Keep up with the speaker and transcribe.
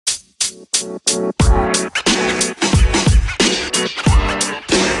There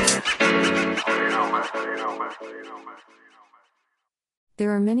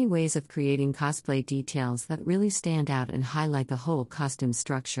are many ways of creating cosplay details that really stand out and highlight the whole costume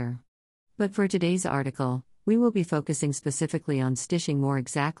structure. But for today's article, we will be focusing specifically on stitching, more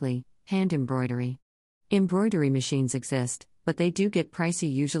exactly, hand embroidery. Embroidery machines exist, but they do get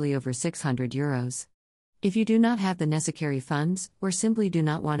pricey, usually over €600. If you do not have the necessary funds, or simply do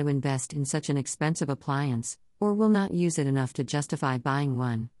not want to invest in such an expensive appliance, or will not use it enough to justify buying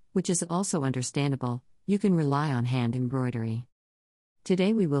one, which is also understandable, you can rely on hand embroidery.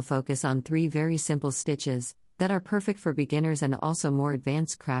 Today we will focus on 3 very simple stitches that are perfect for beginners and also more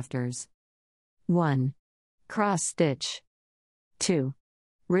advanced crafters. 1. Cross stitch. 2.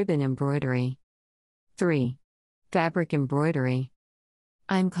 Ribbon embroidery. 3. Fabric embroidery.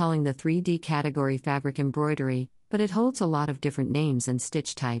 I'm calling the 3D category fabric embroidery, but it holds a lot of different names and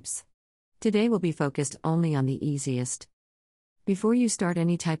stitch types. Today we'll be focused only on the easiest. Before you start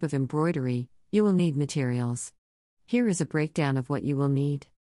any type of embroidery, you will need materials. Here is a breakdown of what you will need.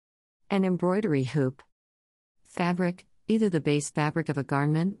 An embroidery hoop. Fabric, either the base fabric of a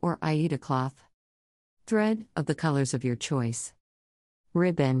garment or Aida cloth. Thread, of the colors of your choice.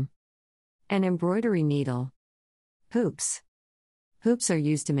 Ribbon. An embroidery needle. Hoops. Hoops are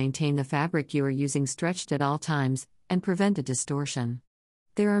used to maintain the fabric you are using stretched at all times and prevent a distortion.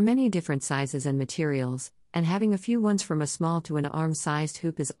 There are many different sizes and materials, and having a few ones from a small to an arm-sized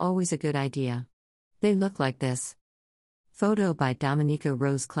hoop is always a good idea. They look like this. Photo by Dominica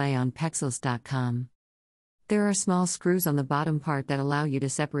Rose Clay on Pexels.com. There are small screws on the bottom part that allow you to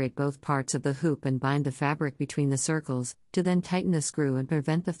separate both parts of the hoop and bind the fabric between the circles, to then tighten the screw and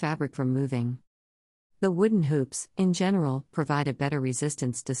prevent the fabric from moving. The wooden hoops, in general, provide a better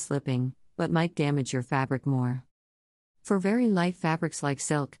resistance to slipping, but might damage your fabric more. For very light fabrics like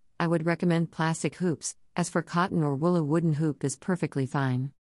silk, I would recommend plastic hoops, as for cotton or wool a wooden hoop is perfectly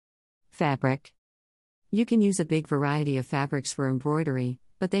fine. Fabric. You can use a big variety of fabrics for embroidery,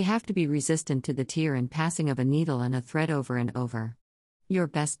 but they have to be resistant to the tear and passing of a needle and a thread over and over. Your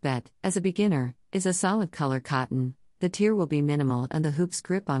best bet, as a beginner, is a solid color cotton. The tear will be minimal and the hoop's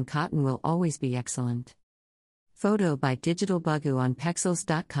grip on cotton will always be excellent. Photo by Digital Bugoo on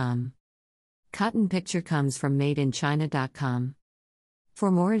Pexels.com. Cotton picture comes from madeinchina.com. For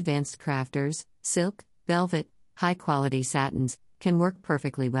more advanced crafters, silk, velvet, high-quality satins can work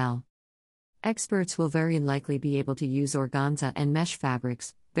perfectly well. Experts will very likely be able to use organza and mesh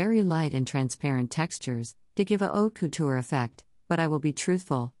fabrics, very light and transparent textures, to give a haute couture effect, but I will be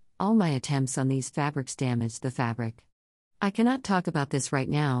truthful, all my attempts on these fabrics damage the fabric. I cannot talk about this right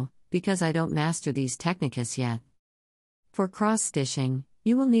now, because I don't master these techniques yet. For cross-stitching,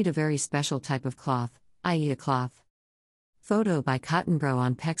 you will need a very special type of cloth, Aida cloth. Photo by Cottonbro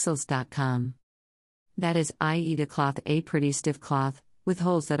on Pexels.com. That is Aida cloth, a pretty stiff cloth, with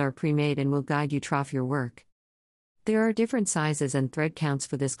holes that are pre-made and will guide you through your work. There are different sizes and thread counts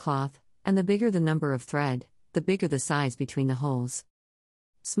for this cloth, and the bigger the number of thread, the bigger the size between the holes.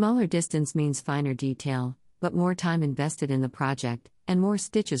 Smaller distance means finer detail, but more time invested in the project, and more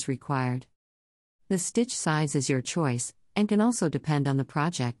stitches required. The stitch size is your choice, and can also depend on the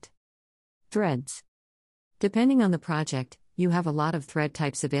project. Threads. Depending on the project, you have a lot of thread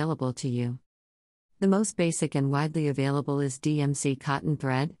types available to you. The most basic and widely available is DMC cotton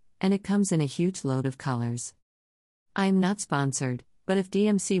thread, and it comes in a huge load of colors. I am not sponsored, but if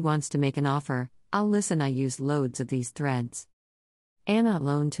DMC wants to make an offer, I'll listen. I use loads of these threads. Anna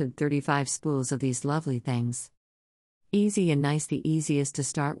loaned to 35 spools of these lovely things. Easy and nice, the easiest to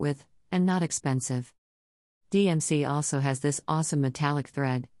start with, and not expensive. DMC also has this awesome metallic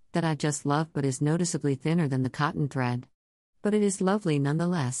thread, that I just love but is noticeably thinner than the cotton thread. But it is lovely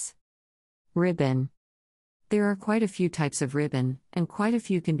nonetheless. Ribbon. There are quite a few types of ribbon, and quite a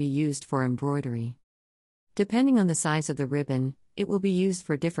few can be used for embroidery. Depending on the size of the ribbon, it will be used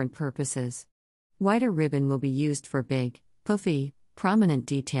for different purposes. Wider ribbon will be used for big, puffy, prominent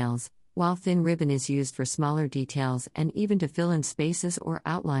details, while thin ribbon is used for smaller details and even to fill in spaces or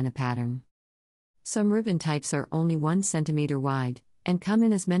outline a pattern. Some ribbon types are only 1 centimeter wide, and come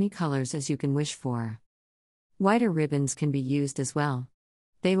in as many colors as you can wish for. Wider ribbons can be used as well.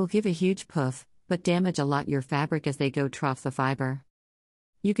 They will give a huge puff, but damage a lot your fabric as they go through the fiber.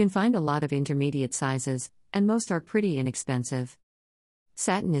 You can find a lot of intermediate sizes, and most are pretty inexpensive.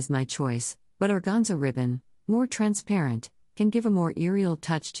 Satin is my choice, but organza ribbon, more transparent, can give a more aerial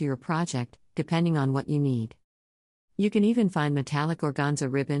touch to your project, depending on what you need. You can even find metallic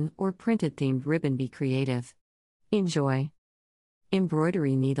organza ribbon or printed themed ribbon. Be creative. Enjoy.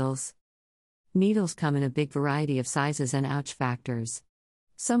 Embroidery needles. Needles come in a big variety of sizes and ouch factors.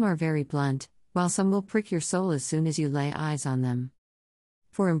 Some are very blunt, while some will prick your soul as soon as you lay eyes on them.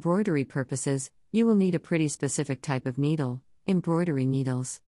 For embroidery purposes, you will need a pretty specific type of needle, embroidery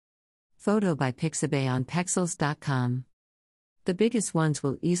needles. Photo by Pixabay on Pexels.com. The biggest ones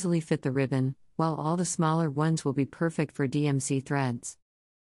will easily fit the ribbon, while all the smaller ones will be perfect for DMC threads.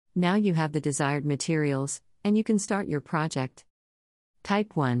 Now you have the desired materials, and you can start your project.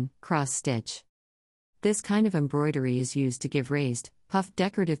 Type 1, Cross Stitch. This kind of embroidery is used to give raised, puffed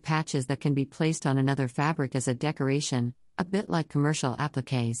decorative patches that can be placed on another fabric as a decoration, a bit like commercial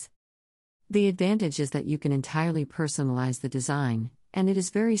appliques. The advantage is that you can entirely personalize the design, and it is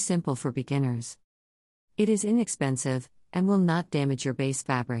very simple for beginners. It is inexpensive, and will not damage your base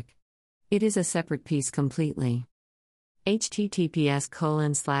fabric. It is a separate piece completely.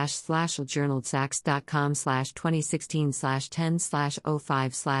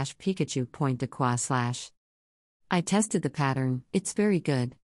 https://journaldsax.com/2016/10/05/Pikachu.de/. I tested the pattern, it's very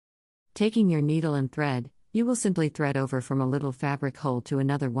good. Taking your needle and thread, you will simply thread over from a little fabric hole to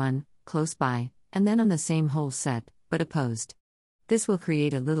another one, close by, and then on the same hole set, but opposed. This will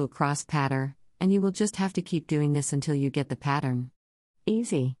create a little cross pattern, and you will just have to keep doing this until you get the pattern.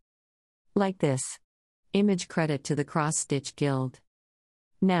 Easy. Like this. Image credit to the Cross Stitch Guild.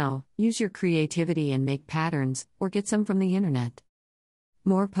 Now, use your creativity and make patterns, or get some from the internet.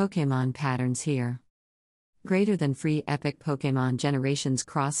 More Pokémon patterns here. Greater than free epic Pokémon generations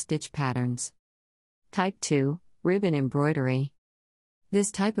cross stitch patterns. Type 2, Ribbon Embroidery.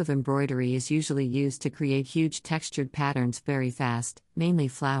 This type of embroidery is usually used to create huge textured patterns very fast, mainly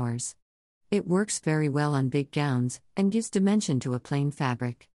flowers. It works very well on big gowns, and gives dimension to a plain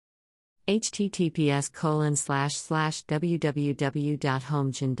fabric.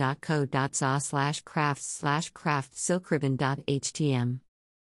 https://www.homegin.co.za/crafts/silkribbon.htm.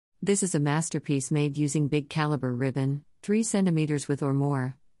 This is a masterpiece made using big caliber ribbon, 3 cm width or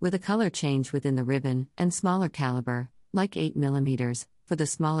more, with a color change within the ribbon, and smaller caliber, like 8 mm, for the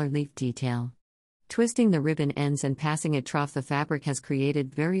smaller leaf detail. Twisting the ribbon ends and passing it through the fabric has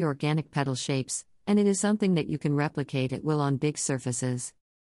created very organic petal shapes, and it is something that you can replicate at will on big surfaces.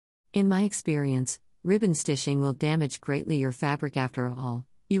 In my experience, ribbon stitching will damage greatly your fabric after all.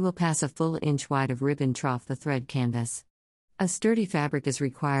 You will pass a full inch wide of ribbon through the thread canvas. A sturdy fabric is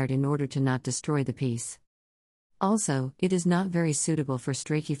required in order to not destroy the piece. Also, it is not very suitable for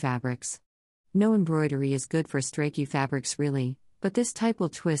streaky fabrics. No embroidery is good for streaky fabrics really, but this type will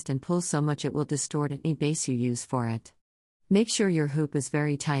twist and pull so much it will distort any base you use for it. Make sure your hoop is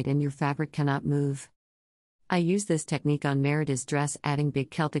very tight and your fabric cannot move. I used this technique on Merida's dress, adding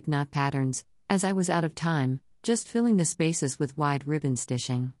big Celtic knot patterns, as I was out of time, just filling the spaces with wide ribbon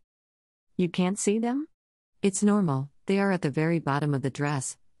stitching. You can't see them? It's normal, they are at the very bottom of the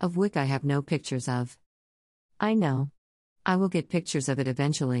dress, of which I have no pictures of. I know. I will get pictures of it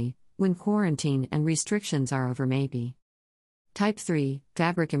eventually, when quarantine and restrictions are over maybe. Type 3,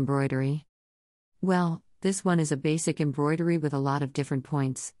 Fabric Embroidery. Well, this one is a basic embroidery with a lot of different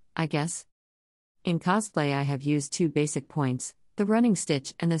points, I guess. In cosplay I have used 2 basic points, the running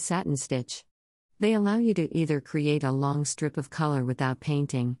stitch and the satin stitch. They allow you to either create a long strip of color without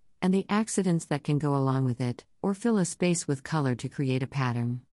painting, and the accidents that can go along with it, or fill a space with color to create a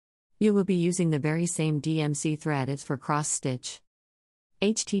pattern. You will be using the very same DMC thread as for cross stitch.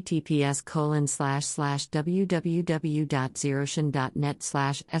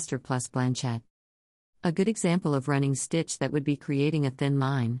 https://www.zeroshin.net/Esther+Blanchette. A good example of running stitch that would be creating a thin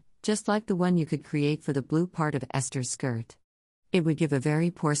line, just like the one you could create for the blue part of Esther's skirt. It would give a very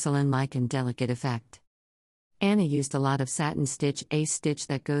porcelain-like and delicate effect. Anna used a lot of satin stitch, a stitch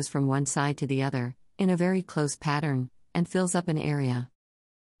that goes from one side to the other, in a very close pattern, and fills up an area.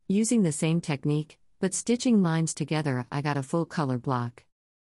 Using the same technique, but stitching lines together, I got a full color block.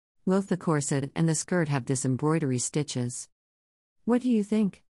 Both the corset and the skirt have this embroidery stitches. What do you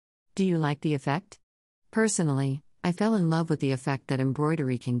think? Do you like the effect? Personally, I fell in love with the effect that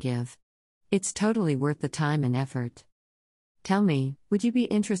embroidery can give. It's totally worth the time and effort. Tell me, would you be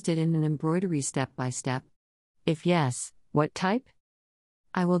interested in an embroidery step-by-step? If yes, what type?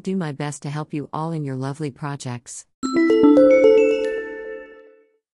 I will do my best to help you all in your lovely projects.